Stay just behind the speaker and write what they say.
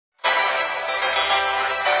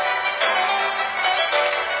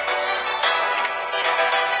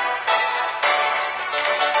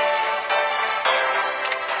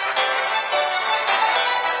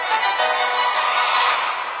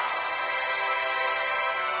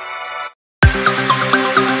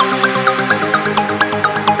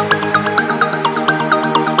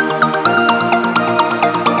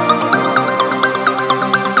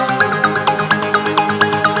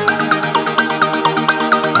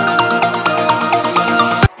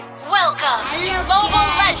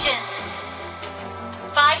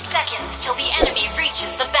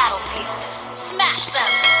battlefield. Smash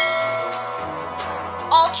them.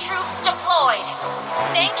 All troops deployed.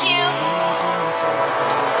 Thank you.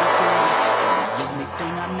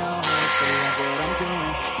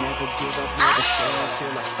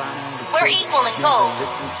 We're equal in gold.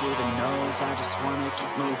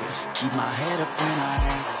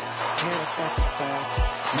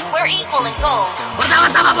 We're equal in gold.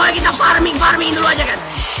 Pertama-tama boleh kita farming dulu aja kan.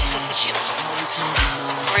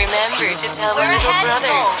 Remember to tell my little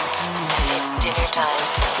brother it's dinner time.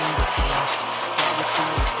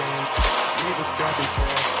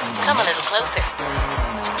 Come a little closer.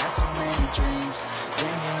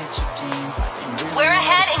 We're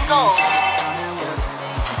ahead in gold.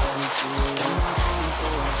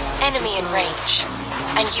 Enemy in range,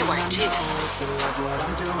 and you are too.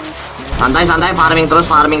 Santai-santai farming terus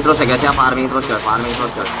ya guys ya, farming terus coy.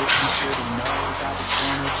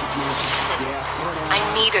 I'm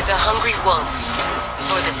neither the hungry wolf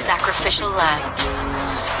nor the sacrificial lamb.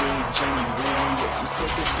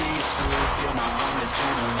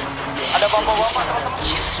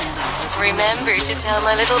 Remember to tell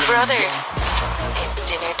my little brother it's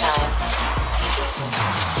dinner time.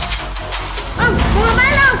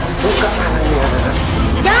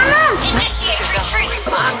 Initiate retreat.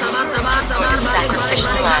 Or the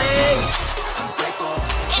sacrificial lamb.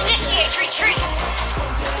 Initiate retreat.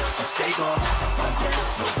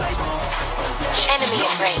 Enemy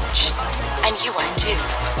in range, and you are too.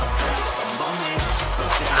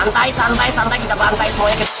 Santai kita bantai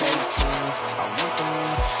semuanya.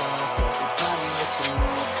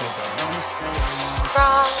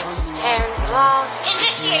 Crosshairs long.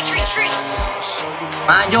 Initiate retreat.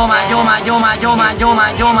 Maju.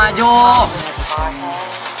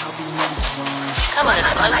 Come a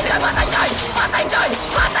little closer.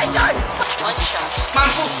 One shot.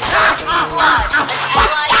 First blood. An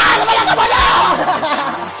ally has been slain.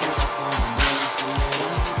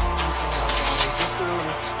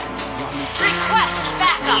 Request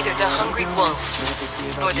backup. Neither the hungry wolf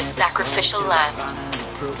nor the sacrificial lamb.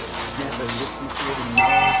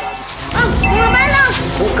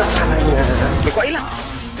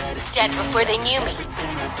 Dead before they knew me.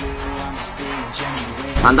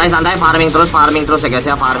 Santai farming terus ya guys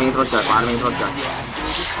ya, farming terus coy.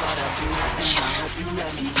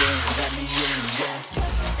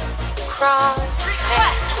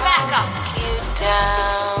 Request backup. You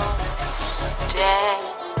down, dead.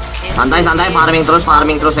 Santai farming terus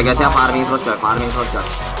ya guys ya, farming terus coy.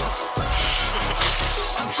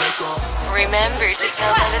 Remember to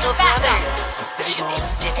tell my little brother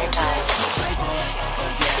it's dinner time.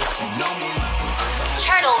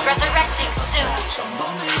 Turtle resurrecting soon.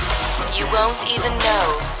 You won't even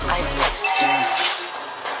know I've missed.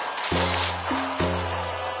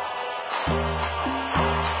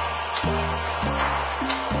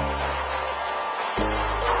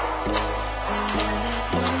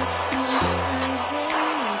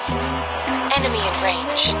 Enemy in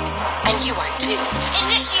range, and you are too.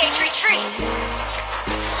 Initiate retreat.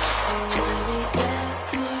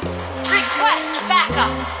 Request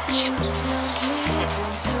backup. Shoot.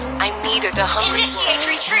 I'm neither the hungry Initiate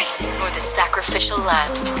wolf retreat. nor the sacrificial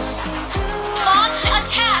lamb. Launch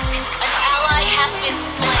attack. An ally has been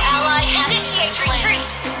slain. Initiate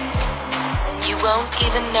retreat. You won't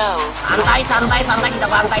even know. Santai kita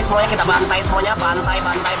bantai semuanya, bantai.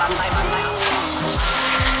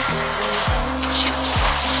 Shoot.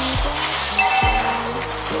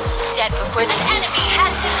 Dead before the Enemy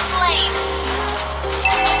has been slain.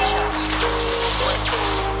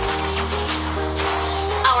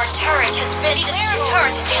 Our turret has been destroyed.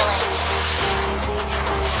 Turret failing.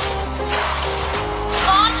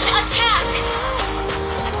 Launch attack.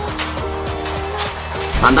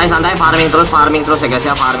 Santai farming terus ya guys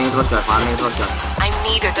ya, farming terus coy. I'm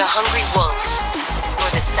neither the hungry wolf nor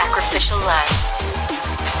the sacrificial lamb.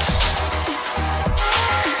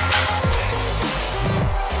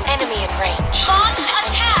 Enemy in range. Launch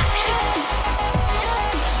attack.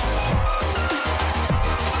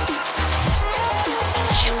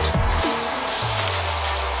 Shoot.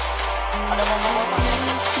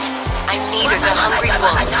 I'm neither the hungry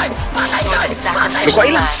wolf nor the sacrificial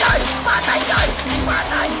lamb.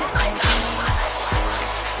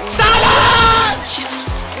 Shoot.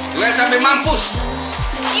 Gue sampai mampus.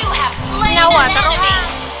 You have slain an enemy.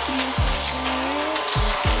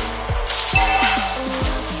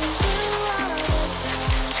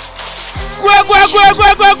 Gue.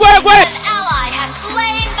 An ally has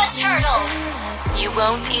slain the turtle. You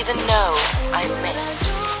won't even know I've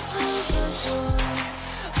missed.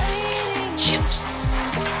 Shoot.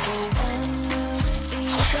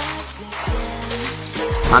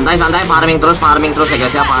 Santai-santai, farming terus ya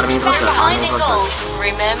guys ya, farming terus ya, farming terus.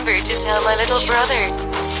 Remember to tell my little brother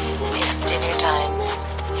it's dinner time.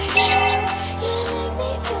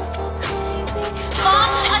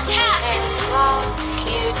 Launch attack. Lock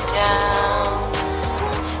you down.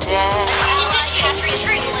 Initiate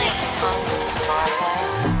retreat.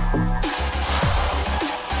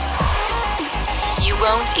 You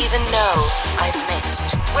won't even know I've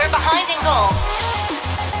missed. We're behind in goal.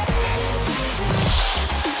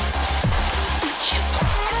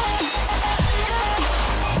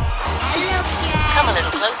 Come a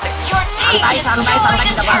little closer. Your team Santai,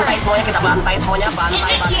 kita bantai semuanya,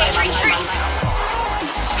 bantai. Initiate retreat.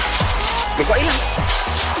 Kok hilang?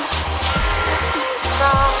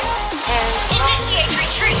 Initiate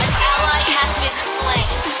retreat. An ally has been slain.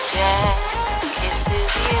 Death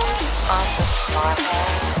kisses you on the forehead.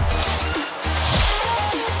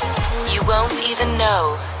 You won't even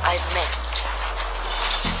know I've missed.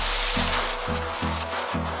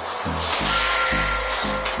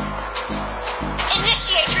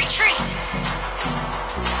 Initiate retreat.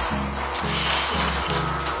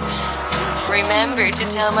 Remember to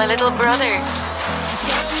tell my little brother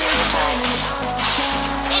it's dinner time.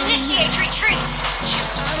 Initiate retreat.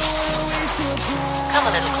 Come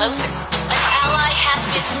a little closer. An ally has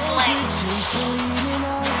been slain.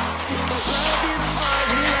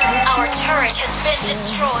 Our turret has been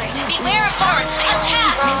destroyed. Beware of launch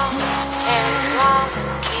attack. And lock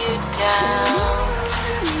you down.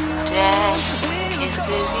 Death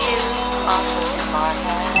kisses you on the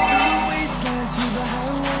forehead.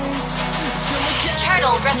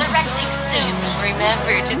 Turtle resurrecting soon.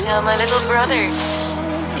 Remember to tell my little brother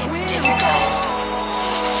it's dinner time.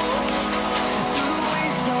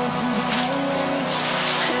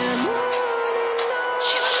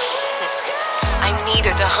 I'm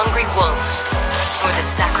neither the hungry wolf nor the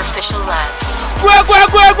sacrificial lamb. The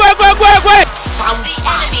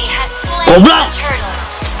enemy has slain the turtle.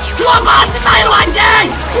 Gua bantai lu anjing!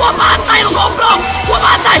 Gua bantai lu goblok! Gua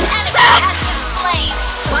bantai! An enemy has been slain.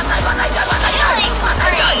 Bantai Killing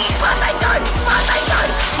spree.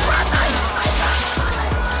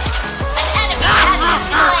 An enemy has been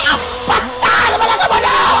slain.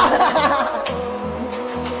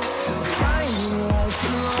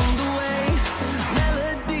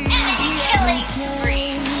 Enemy killing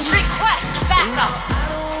spree. Request backup.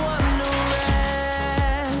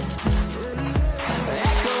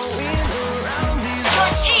 Your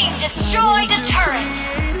team destroyed a turret.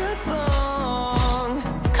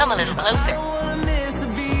 Come a little closer.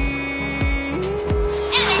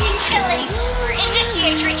 Enemy killing spree.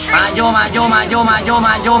 Initiate retreat. Maju. Enemy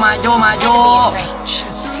in range.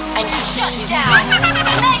 And Shut down.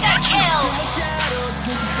 Mega kill.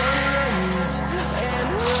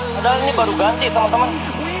 Padahal ini baru ganti teman-teman.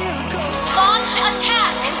 Launch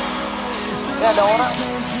attack. Ya ada orang,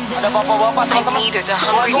 ada bapak-bapak I'm teman-teman. neither the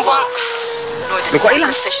hungry wolf nor the Kok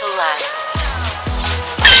hilang? sacrificial lamb.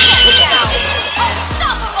 Shut down.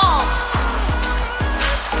 Unstoppable.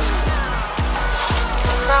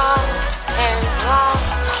 Crosshairs lock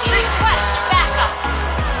you. Request backup.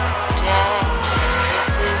 Death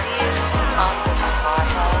kisses you on the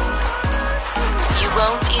forehead. You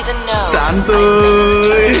won't even know.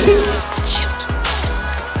 Santuy. Shoot.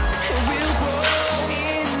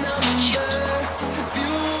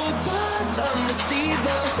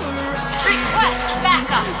 Request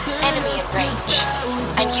backup. Enemy in range.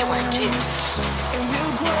 And you are too.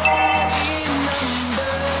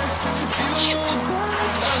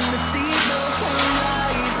 Shoot.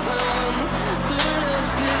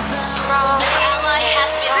 An ally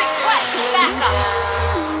has been request backup.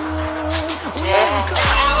 Death An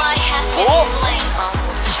ally has been Oh. slain.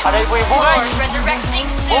 Ada ibu-ibu Lord guys. resurrecting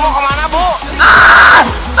Bu soon. mau kemana bu?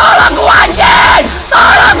 Tolong gua anjing!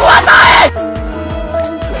 Tolong gua naik!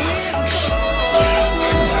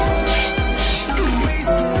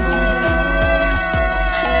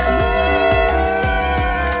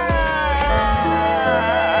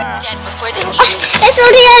 dead before they knew it. Itu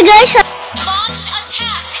dia guys. Launch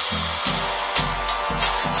attack.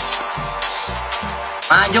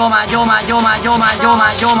 Maju. Lock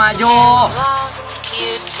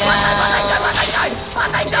you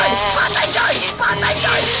down.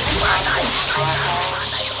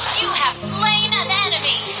 You have slain an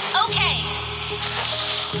enemy. Okay.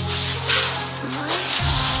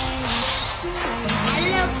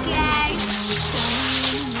 Halo guys.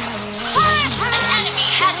 An enemy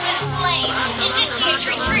has been slain. Initiate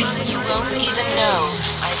retreat. You won't even know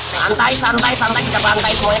I've missed. Santai, kita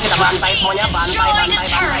bantai semuanya, Destroyed a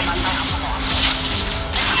turret.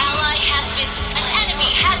 An ally has been. An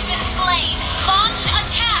enemy has been slain. Launch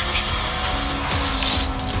attack.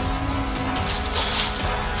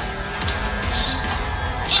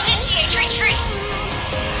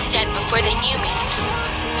 they knew me.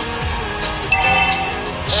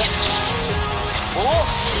 Bu,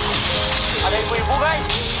 ada ibu-ibu guys.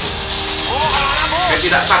 Bu, kemana bu? Saya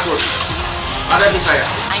tidak takut. Ada di saya.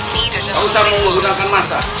 I'm neither the Kamu usah hungry wolf menggunakan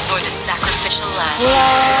massa. nor the sacrificial lamb.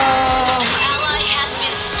 An ally has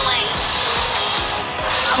been slain.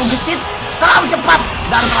 Terlalu gesit, terlalu cepat,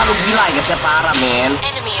 dan terlalu gila ya guys ya, parah men.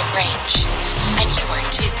 Enemy in range, and you are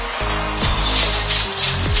too.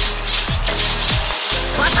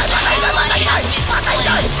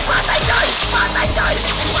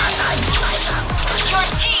 Your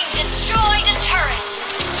team destroyed a turret.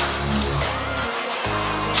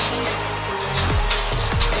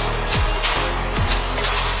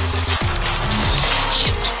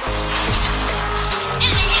 Shoot.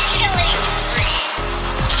 Enemy killing spree.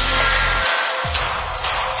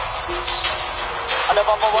 Ada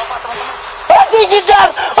bapak-bapak teman-teman. Anjing kejar,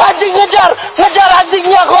 anjing kejar, ngejar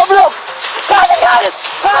anjingnya goblok. Kalian kejar.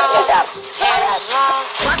 Rose, hairs long,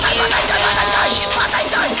 and you dash. You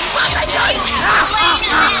have slain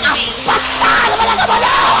an enemy.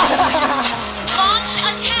 Launch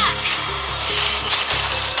attack.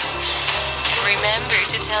 Remember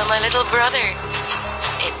to tell my little brother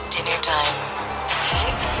it's dinner time.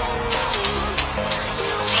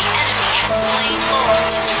 The enemy has slain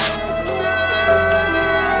Lord.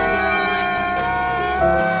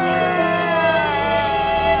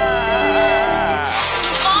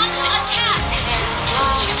 Launch attack.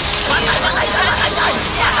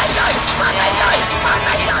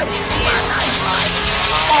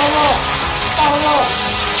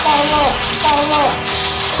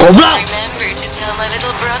 Remember to tell my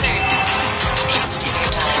little brother it's dinner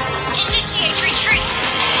time. Initiate retreat.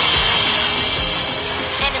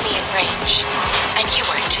 Enemy in range, and you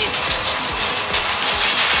are too.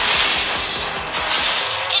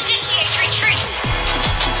 Initiate retreat.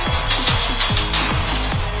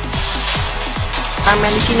 Main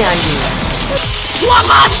di sini anjing. Gua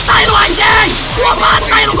bantai lu anjing, gua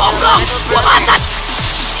bantai lu goblok, gua bantai.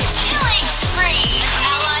 Killing spree. An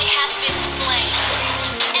ally has been slain.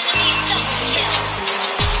 Enemy double kill.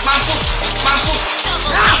 Mampus, mampus.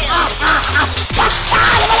 Double kill.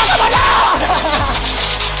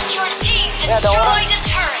 Your team destroyed a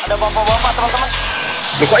turret. Ada bapak-bapak teman-teman.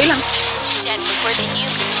 Loh, kok hilang? Dead before they knew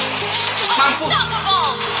me.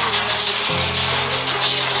 Unstoppable.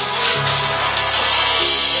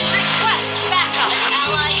 Request backup. An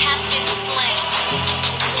ally has been slain.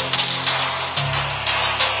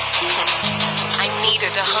 I'm neither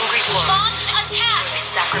the hungry wolf Launch attack. nor the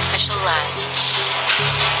sacrificial lamb.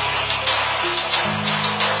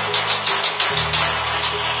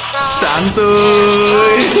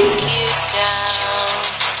 Santuy. You down.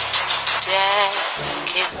 Death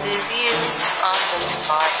kisses you on the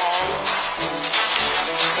forehead.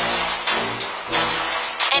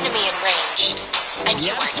 Enemy in range, and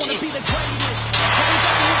you are too.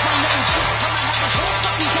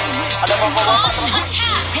 Ada bapak-bapak. Launch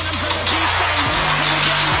attack.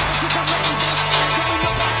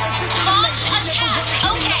 Launch attack.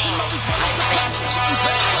 Okay. I've missed.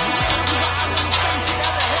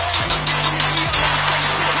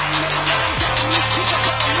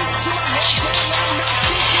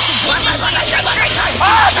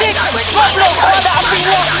 Anjing, goblok, ada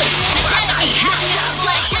apinya. Enemy has been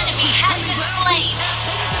slain. Enemy has been slain.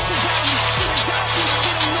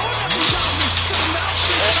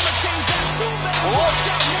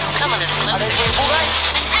 Come a little Ada closer. ibu-ibu guys.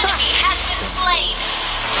 An enemy has been slain.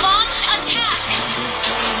 Launch attack.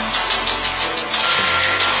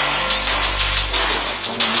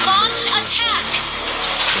 Launch attack.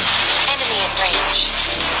 Enemy in range,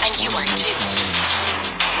 and you are too.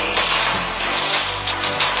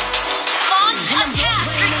 Launch attack.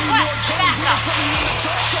 Request backup.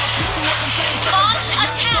 Launch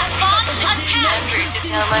attack. Launch attack. Remember to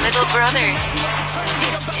tell my little brother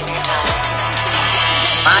it's dinner time.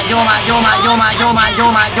 Maju, maju, maju, maju, maju,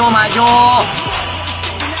 maju, maju.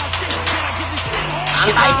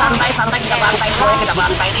 Santai, santai, santai, kita bantai semuanya, kita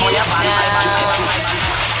bantai semuanya, bantai, bantai, bantai, bantai.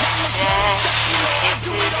 Death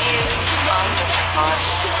kisses you on the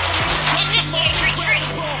forehead. Initiate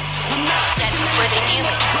retreat. Dead before they knew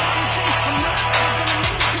me.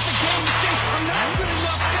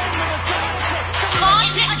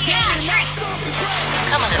 Launch attack.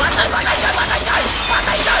 Come a little closer.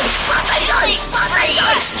 Killing spree.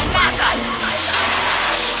 Request backup.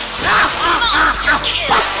 Monster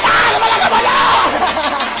kill.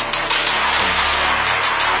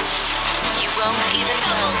 You won't even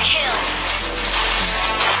Double kill.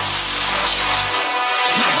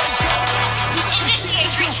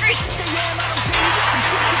 Initiate retreat.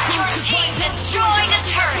 Your team destroyed a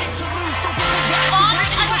turret.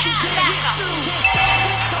 Launch attack backup.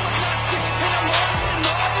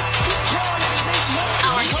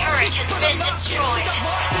 been destroyed.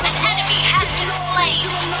 An enemy has been slain.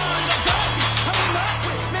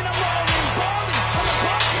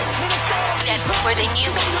 Dead before they knew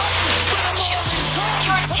me. Shoot.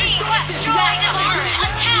 Your team destroyed a turret.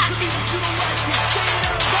 Attack!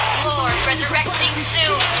 Lord resurrecting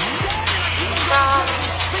soon.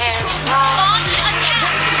 Launch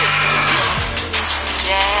attack!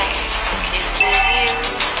 Death kisses you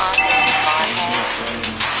on the forehead.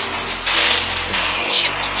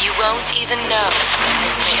 Shoot. You won't even know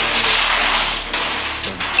you've missed.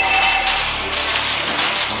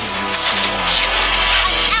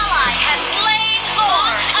 An ally has slain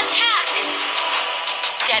Lord. Launch attack!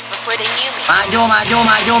 Dead before they knew me. Maju, maju,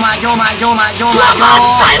 maju, maju, maju, maju, Gua maju.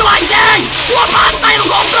 bantai lu anjing! Gua bantai lu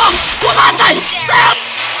goblok! Gua bantai! Sep!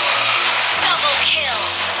 Double kill.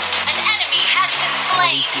 An enemy has been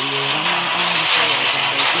slain.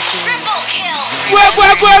 Triple kill. Gue!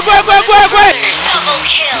 Double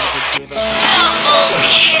kill. Double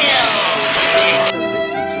kill.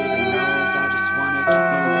 Listen to the noise, I just wanna keep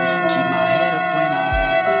moving. Keep my head up when I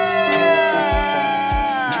act. That's a fact.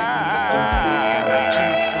 Never looking back, gotta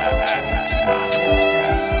keep myself in check. Keep my head up,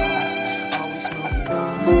 staying strong. Always moving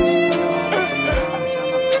on. We're all up and down. Tell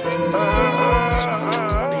my best to move on. Push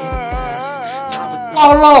myself to be the best. Time with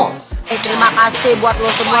Allah. Terima kasih buat lo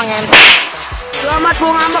semua ngentot.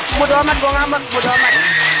 Bodo amat, gua ngambek.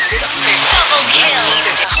 Double kill.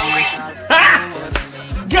 The hungry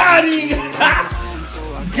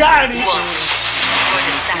Got it! wolf or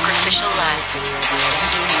the sacrificial lamb.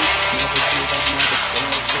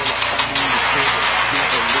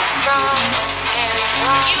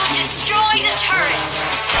 You destroyed a turret.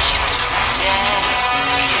 Death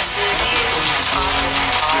kisses you on the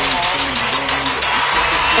forehead.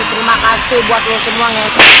 Terima kasih buat lo semua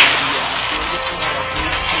ngentot.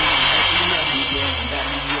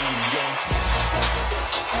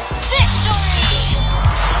 Victory.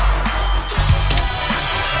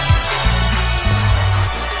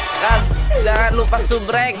 Jangan lupa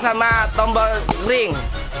subrek sama tombol ring.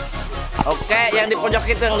 Oke, yang di pojok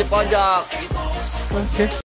itu yang di pojok.